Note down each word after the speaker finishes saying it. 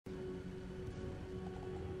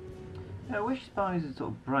Yeah, I wish spies would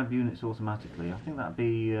sort of bribe units automatically. I think that'd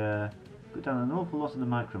be put down an awful lot of the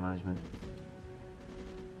micromanagement.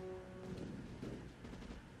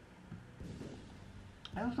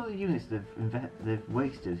 I also thought the units they've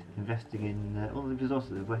wasted investing in all the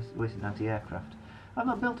resources they've wasted in anti-aircraft. I've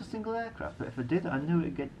not built a single aircraft, but if I did, I knew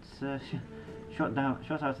it'd get shot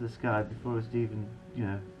out of the sky before it even, you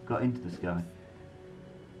know, got into the sky.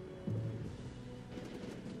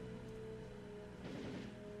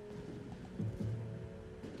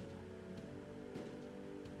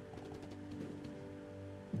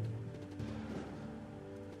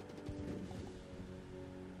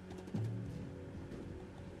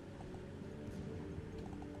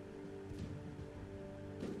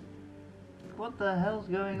 What the hell's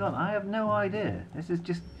going on? I have no idea. This is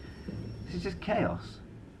just chaos.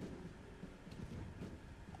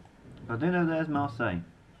 I do know there's Marseille,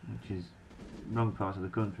 which is wrong part of the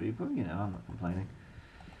country, but you know, I'm not complaining.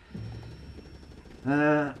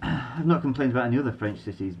 I've not complained about any other French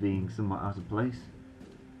cities being somewhat out of place.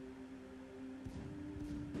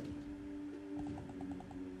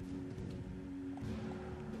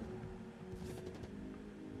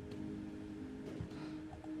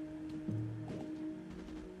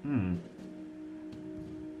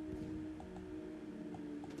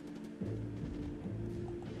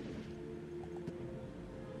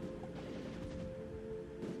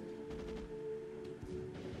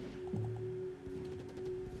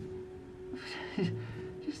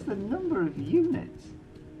 Just the number of units.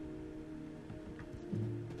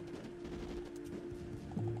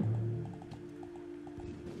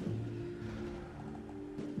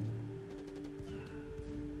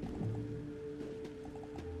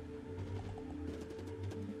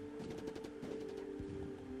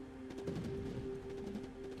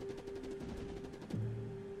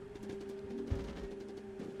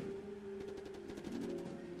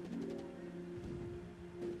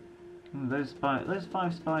 Those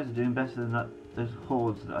 5 spies are doing better than those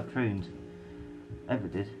hordes that I trained ever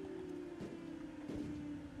did.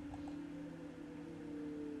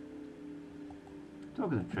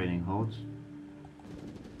 Talking of training hordes,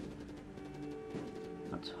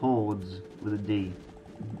 that's hordes with a D.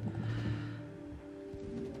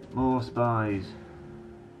 More spies.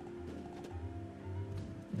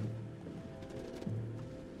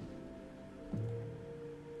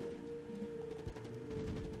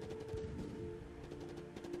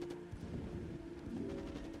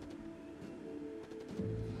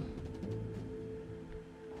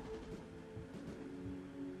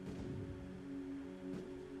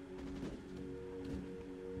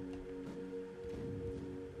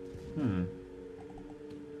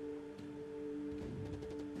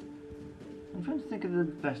 I'm trying to think of the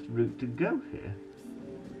best route to go here.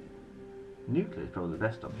 Nuclear is probably the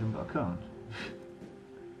best option, but I can't.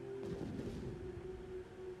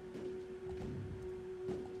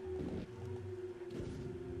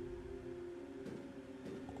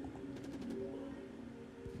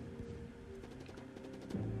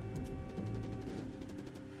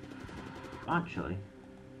 Actually,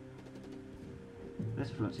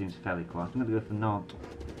 this front seems fairly quiet. I'm going to go for Nantes.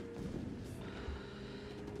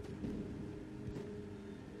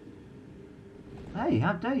 Hey,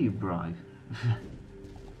 how dare you bribe?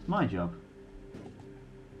 It's my job.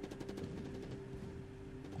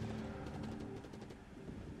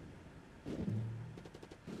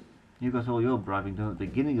 You got all your bribing done at the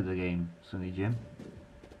beginning of the game, Sonny Jim.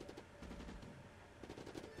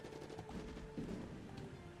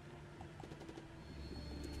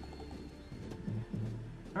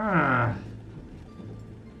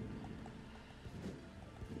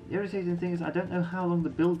 The irritating thing is I don't know how long the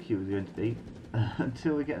build queue is going to be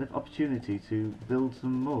until we get an opportunity to build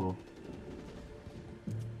some more.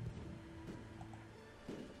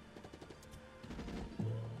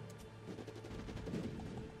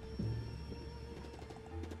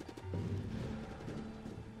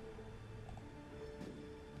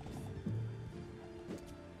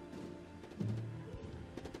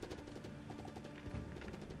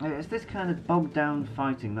 It's this kind of bogged down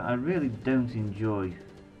fighting that I really don't enjoy.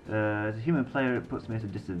 As a human player, it puts me at a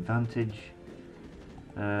disadvantage.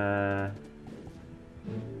 As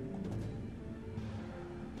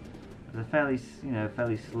a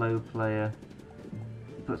fairly slow player,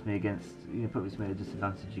 it puts me against, puts me at a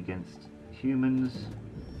disadvantage against humans.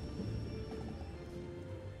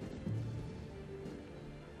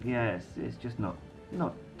 Yeah, it's just not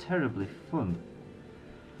terribly fun.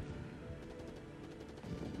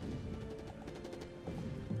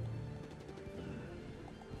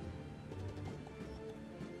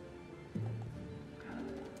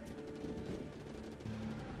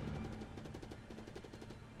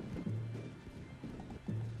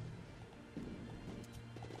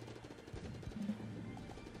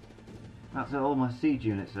 That's it, all my siege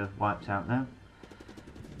units are wiped out now.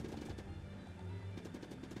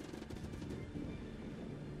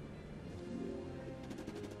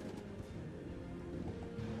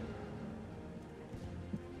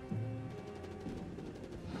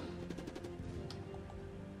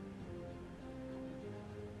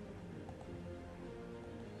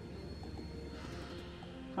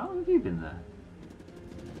 How long have you been there?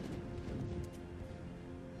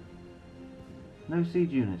 No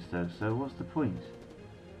siege units though, so what's the point?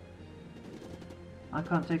 I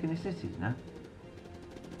can't take any cities now.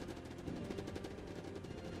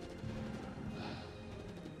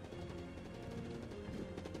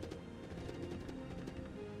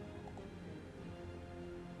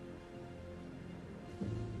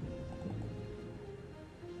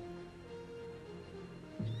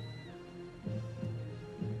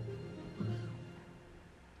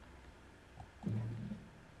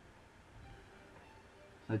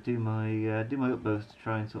 I do my utmost to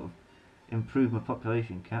try and sort of improve my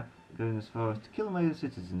population cap, going as far as to kill my own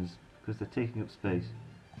citizens because they're taking up space.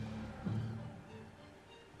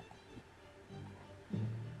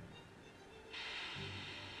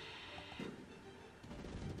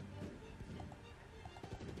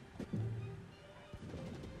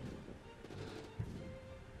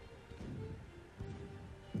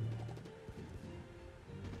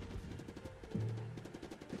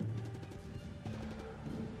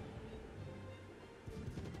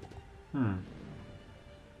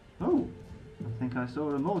 Oh, I think I saw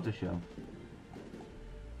a mortar shell.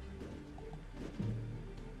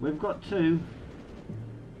 We've got two.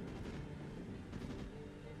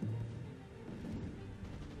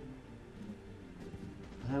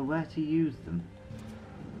 So where to use them?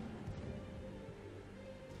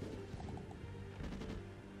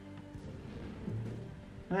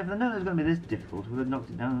 If I know it was going to be this difficult, we would have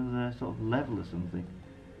knocked it down to a sort of level or something.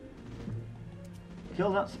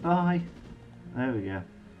 Kill that spy. There we go.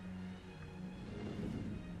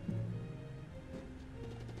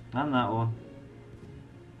 And that one.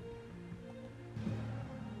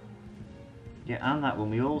 Yeah, and that one.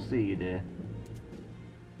 We all see you, dear.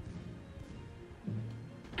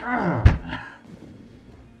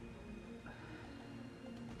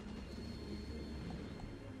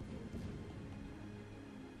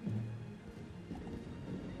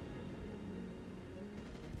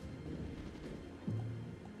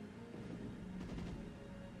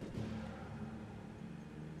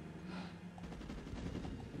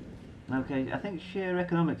 Okay, I think sheer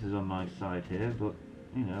economics is on my side here, but,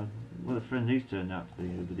 you know, what a friend he's turned out to be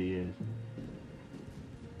over the years.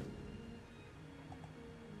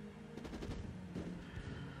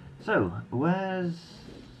 So, where's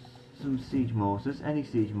some siege mortars? Any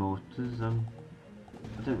siege mortars?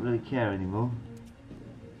 I don't really care anymore.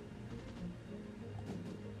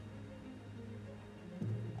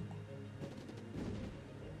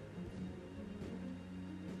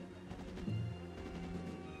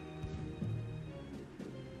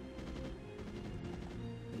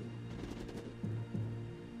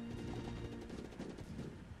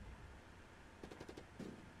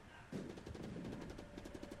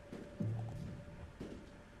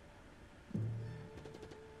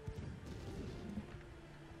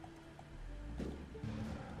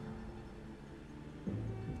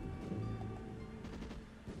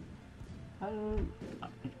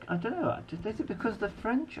 I don't know, is it because the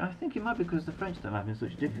French? I think it might be because the French don't having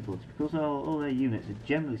such difficulty, because all their units are,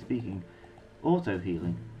 generally speaking,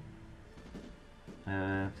 auto-healing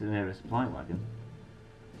to the nearest supply wagon.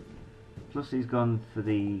 Plus he's gone for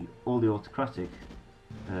all the autocratic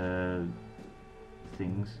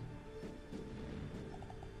things,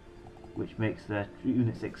 which makes their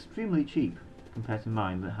units extremely cheap compared to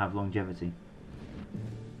mine that have longevity.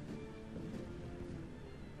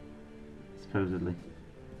 Supposedly.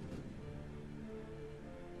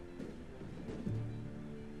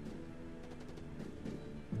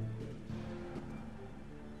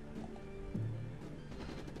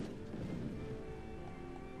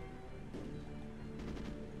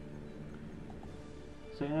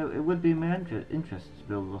 So, you know, it would be in my interest to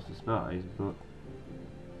build lots of spies, but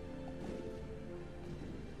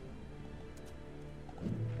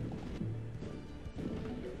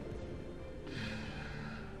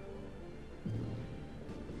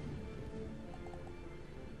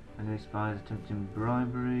any spies attempting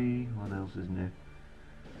bribery. What else is new?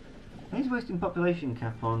 He's wasting population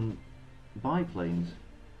cap on biplanes.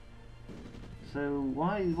 So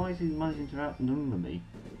why is he managing to outnumber me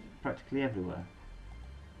practically everywhere?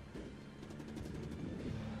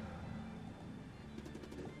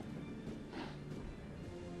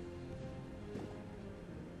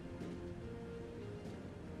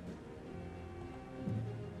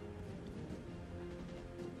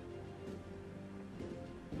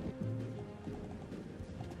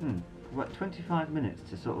 I've got 25 minutes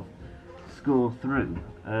to sort of score through.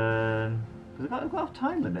 Because I've got a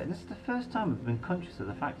time limit, and this is the first time I've been conscious of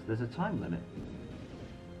the fact that there's a time limit.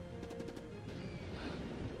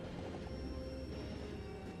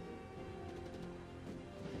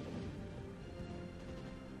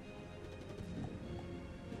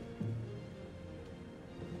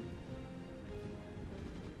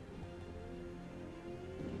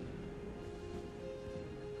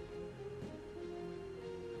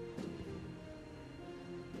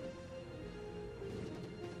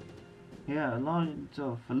 Yeah, a large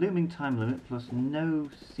sort of a looming time limit plus no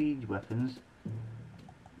siege weapons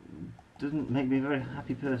doesn't make me a very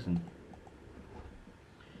happy person.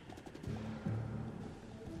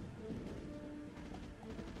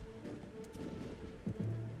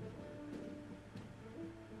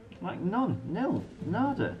 Like none, nil,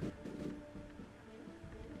 nada.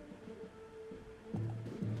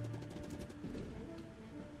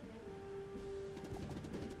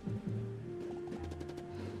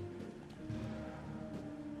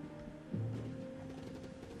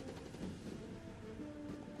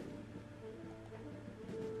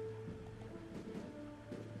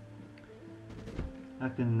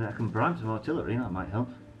 I can bribe some artillery, that might help.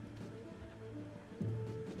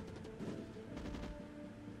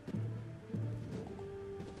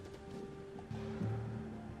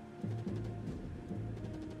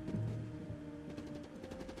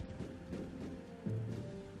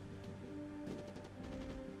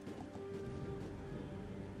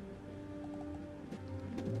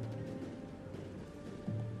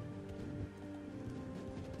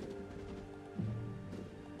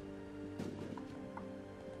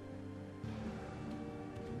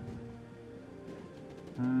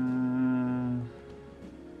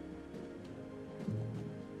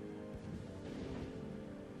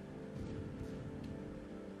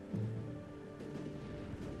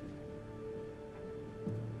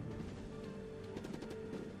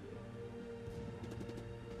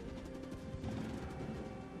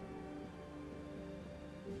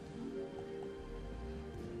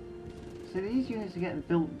 So these units are getting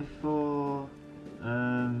built before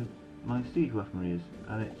my siege weaponry is,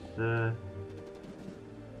 and it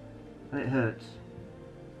hurts.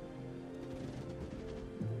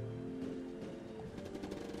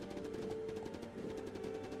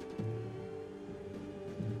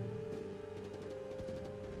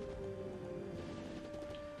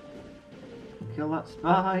 Kill that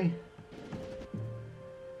spy.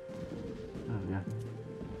 There we go.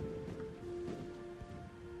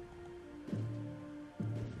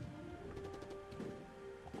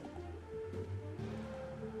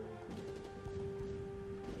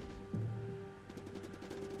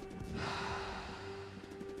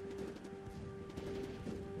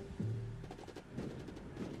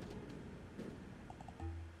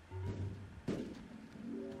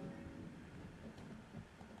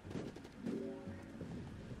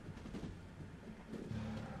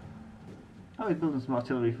 Oh, he's building some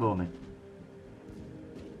artillery for me.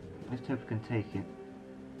 Let's hope we can take it.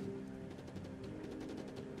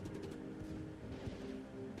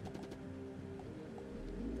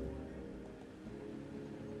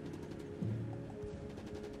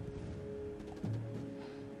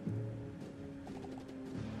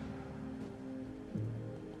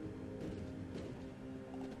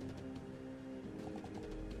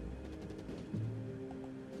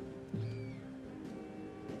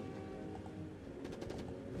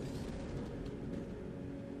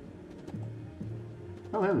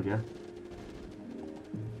 Oh, there we go.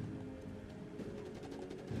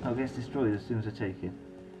 Oh, it gets destroyed as soon as I take it.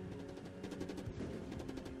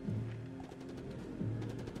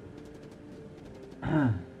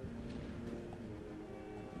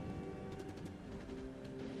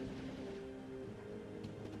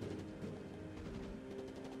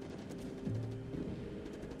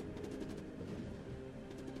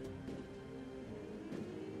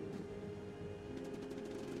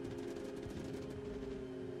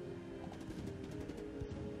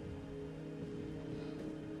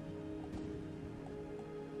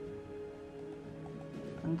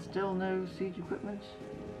 And still no siege equipment?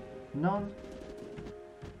 None?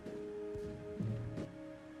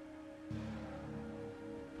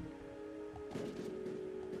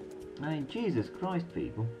 I mean, Jesus Christ,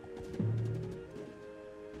 people.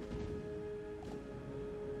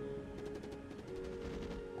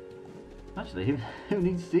 Actually, who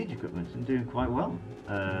needs siege equipment? I'm doing quite well.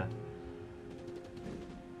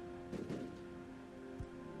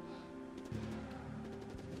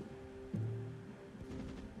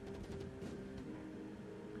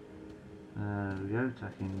 There we go,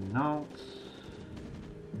 attacking Nantes.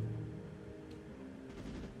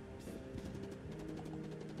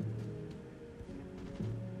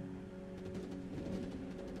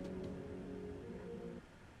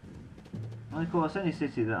 And of course, any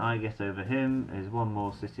city that I get over him is one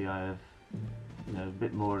more city I have, you know, a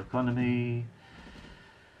bit more economy.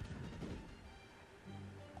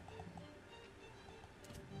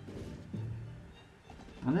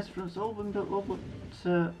 And this front's all been built, all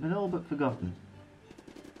but forgotten.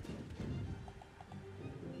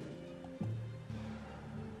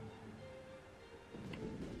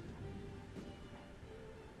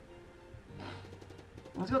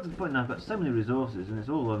 It's got to the point now I've got so many resources and it's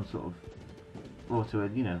all on sort of auto,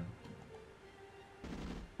 you know,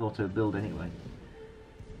 auto build anyway.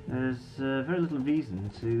 There's very little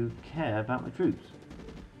reason to care about my troops.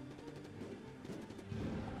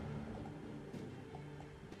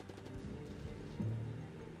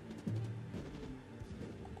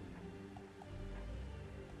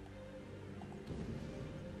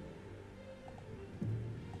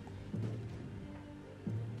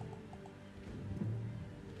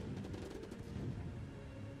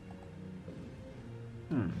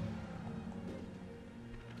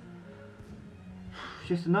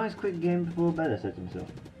 Just a nice quick game before bed, I said to myself.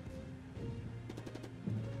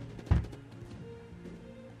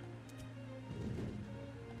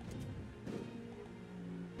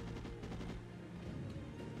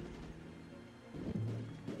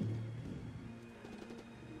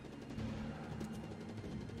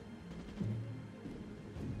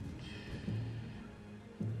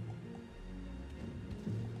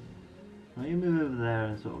 Now you move over there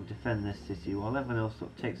and sort of defend this city while everyone else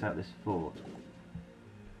sort of takes out this fort.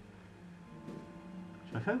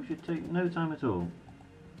 I hope should take no time at all,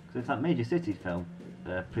 because if that major city fell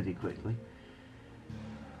pretty quickly.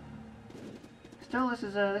 Still, this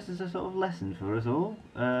is a sort of lesson for us all.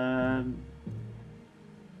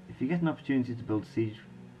 If you get an opportunity to build siege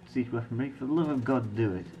weaponry, for the love of God,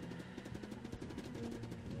 do it.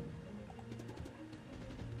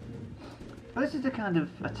 But this is the kind of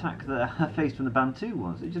attack that I faced from the Bantu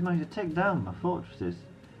once. It just managed to take down my fortresses.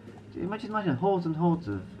 Imagine hordes and hordes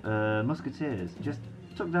of musketeers just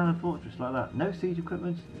took down a fortress like that. No siege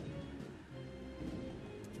equipment.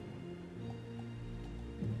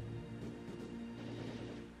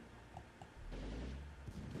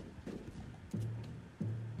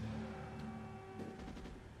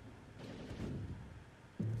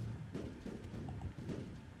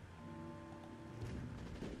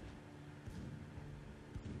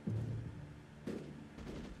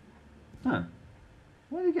 Huh.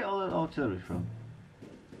 Where do you get all that artillery from?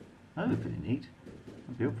 That would be pretty neat.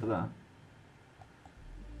 I'd be up for that.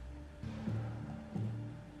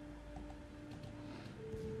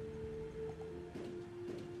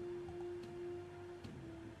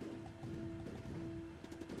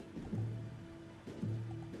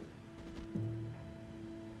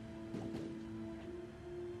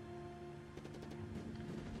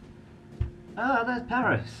 Ah, there's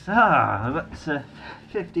Paris. Ah, I've got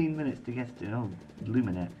 15 minutes to get to. Oh,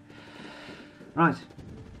 Luminet. Right.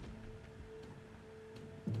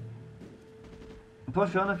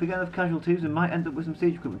 Push on. If we get enough casualties, we might end up with some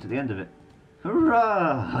siege equipment at the end of it.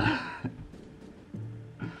 Hurrah!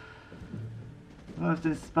 Most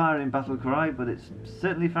inspiring battle cry, but it's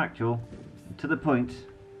certainly factual. To the point.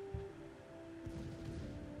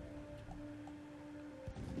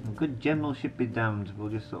 A good generalship be damned. We'll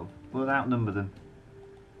just sort of we'll outnumber them.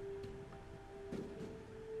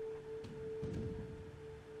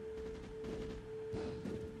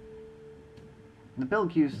 The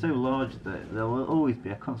build queue is so large that there will always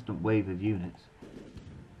be a constant wave of units.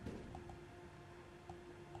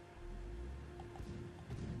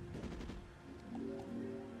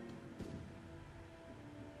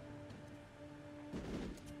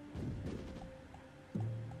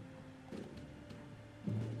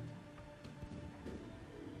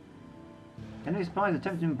 Enemy spies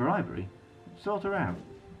attempting bribery. Sort her out.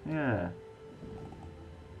 Yeah.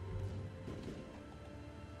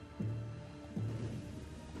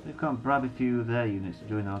 They can't bribe a few of their units to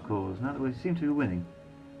join our cause, now that we seem to be winning.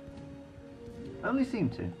 Only seem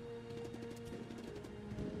to.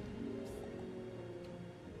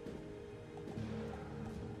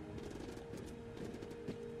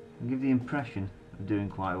 And give the impression of doing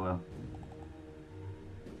quite well.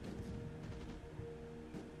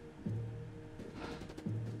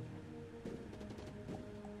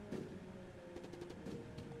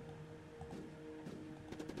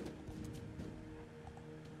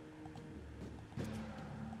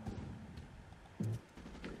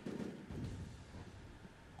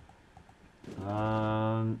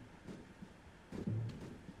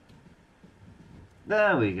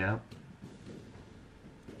 There we go.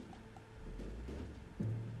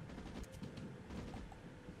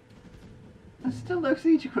 There's still no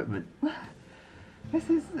siege equipment. This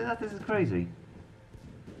is crazy.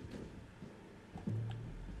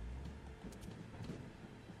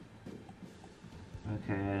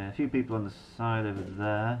 Okay, a few people on the side over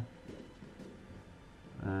there.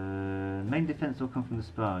 Main defense will come from the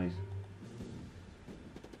spies.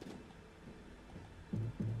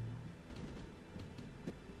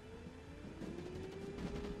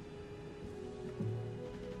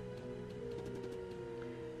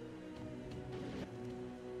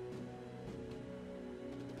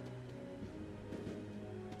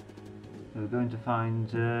 We're going to find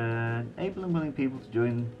able and willing people to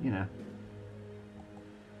join, you know,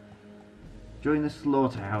 join the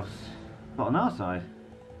slaughterhouse. But on our side,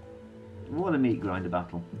 what a meat grinder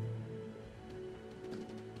battle.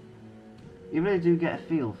 You really do get a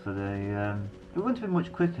feel for the. It wouldn't have been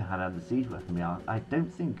much quicker had I had the siege weapon. I don't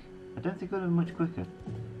think it would have been much quicker.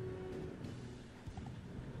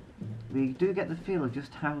 We do get the feel of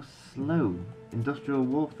just how slow industrial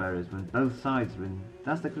warfare is when both sides are in.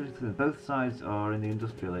 That's the criticism. Both sides are in the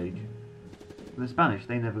industrial age. The Spanish,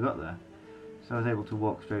 they never got there, so I was able to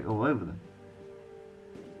walk straight all over them.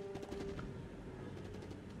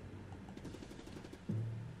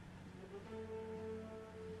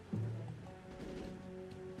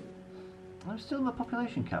 I'm still in my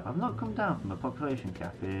population cap. I've not come down from my population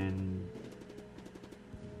cap in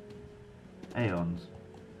aeons.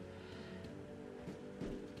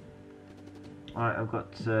 Alright, I've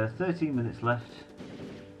got 13 minutes left.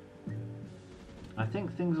 I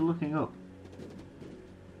think things are looking up.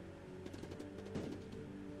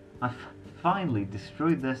 I've finally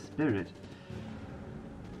destroyed their spirit.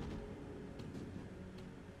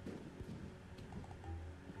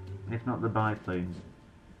 If not the biplanes.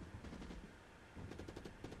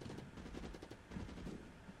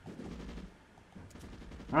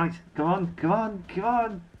 Right, come on, come on, come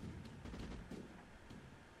on!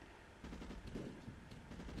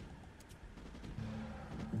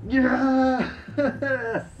 Yes!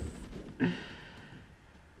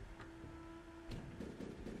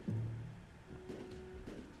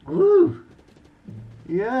 Woo!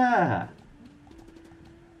 Yeah!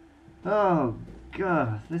 Oh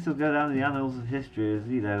god, this will go down in the annals of history as,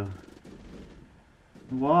 you know,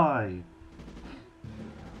 why?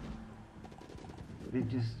 It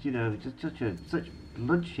just, you know, just such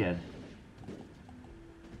bloodshed.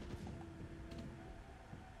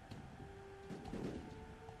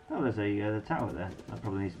 Oh, there's the tower there. That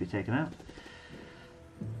probably needs to be taken out.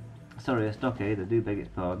 Sorry, a stockade. I do beg its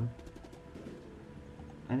pardon.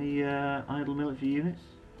 Any idle military units?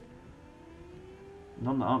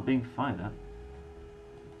 None that aren't being fired at.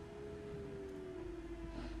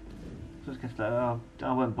 Just guess that I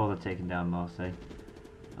won't bother taking down Marseille.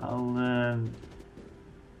 I'll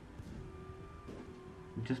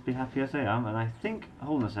just be happy as I am, and I think,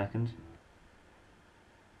 hold on a second,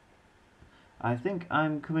 I think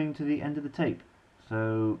I'm coming to the end of the tape,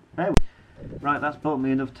 so bear with me. Right, that's bought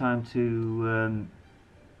me enough time to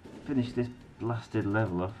finish this blasted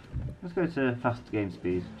level off. Let's go to fast game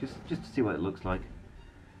speed, just to see what it looks like.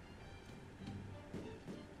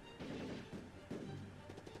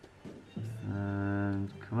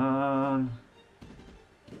 And come on.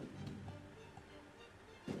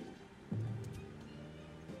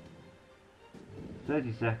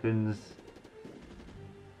 "30 seconds.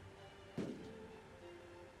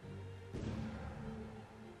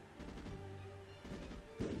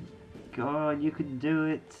 God, you can do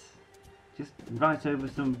it. Just write over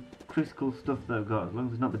some critical stuff that I've got, as long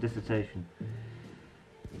as it's not the dissertation.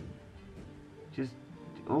 Just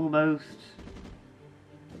almost.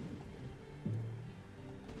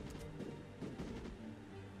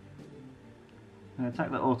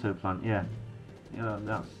 Attack the auto plant, yeah. Yeah,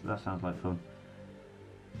 that sounds like fun.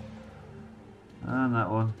 And that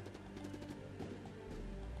one.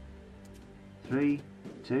 3,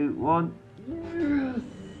 2, 1.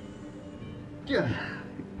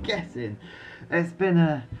 Get in. It's been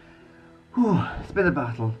a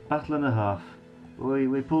battle and a half.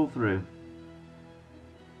 We pulled through.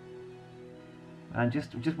 And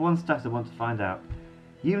just one stat I want to find out.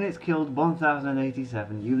 Units killed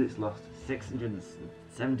 1,087. Units lost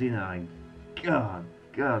 679. God,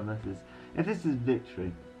 if this is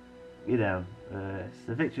victory, you know, it's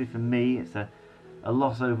a victory for me. It's a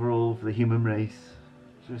loss overall for the human race.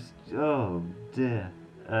 Just, oh dear.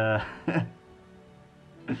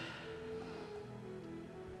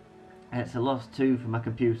 It's a loss too for my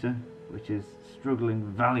computer, which is struggling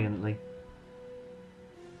valiantly.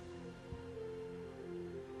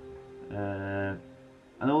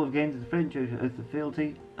 And all of gains of the French oath of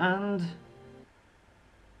fealty, and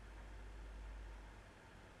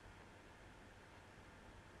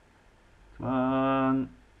come on.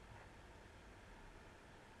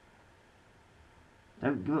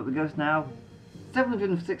 Don't give up the ghost now.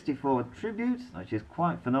 764 tributes, which is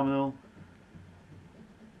quite phenomenal.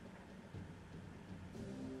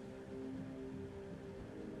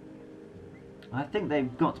 I think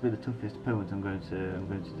they've got to be the toughest opponent I'm going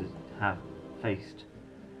to have faced.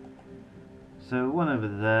 So one over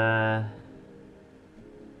there.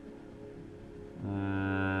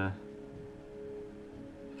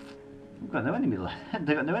 We've got no enemies left.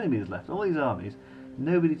 They've got no enemies left. All these armies,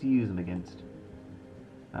 nobody to use them against.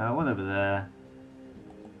 One over there.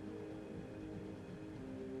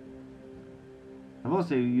 I've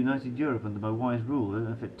also united Europe under my wise rule. I don't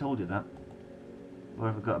know if it told you that, or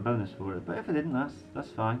if I got a bonus for it. But if I didn't, that's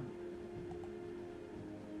fine.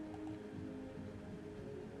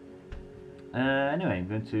 Anyway, I'm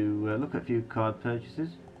going to look at a few card purchases.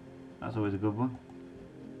 That's always a good one.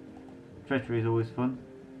 Treachery is always fun.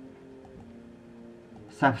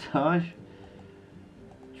 Sabotage.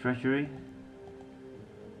 Treachery.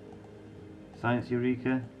 Science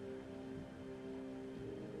Eureka.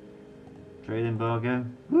 Trade embargo.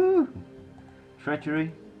 Woo!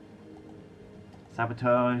 Treachery.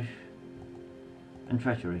 Sabotage. And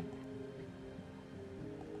treachery.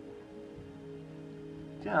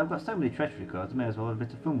 Yeah, I've got so many treachery cards, I may as well have a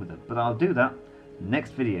bit of fun with them. But I'll do that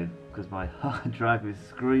next video, because my hard drive is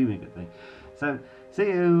screaming at me. So, see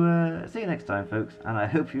you next time, folks, and I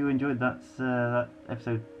hope you enjoyed that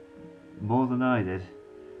episode more than I did.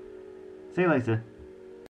 See you later.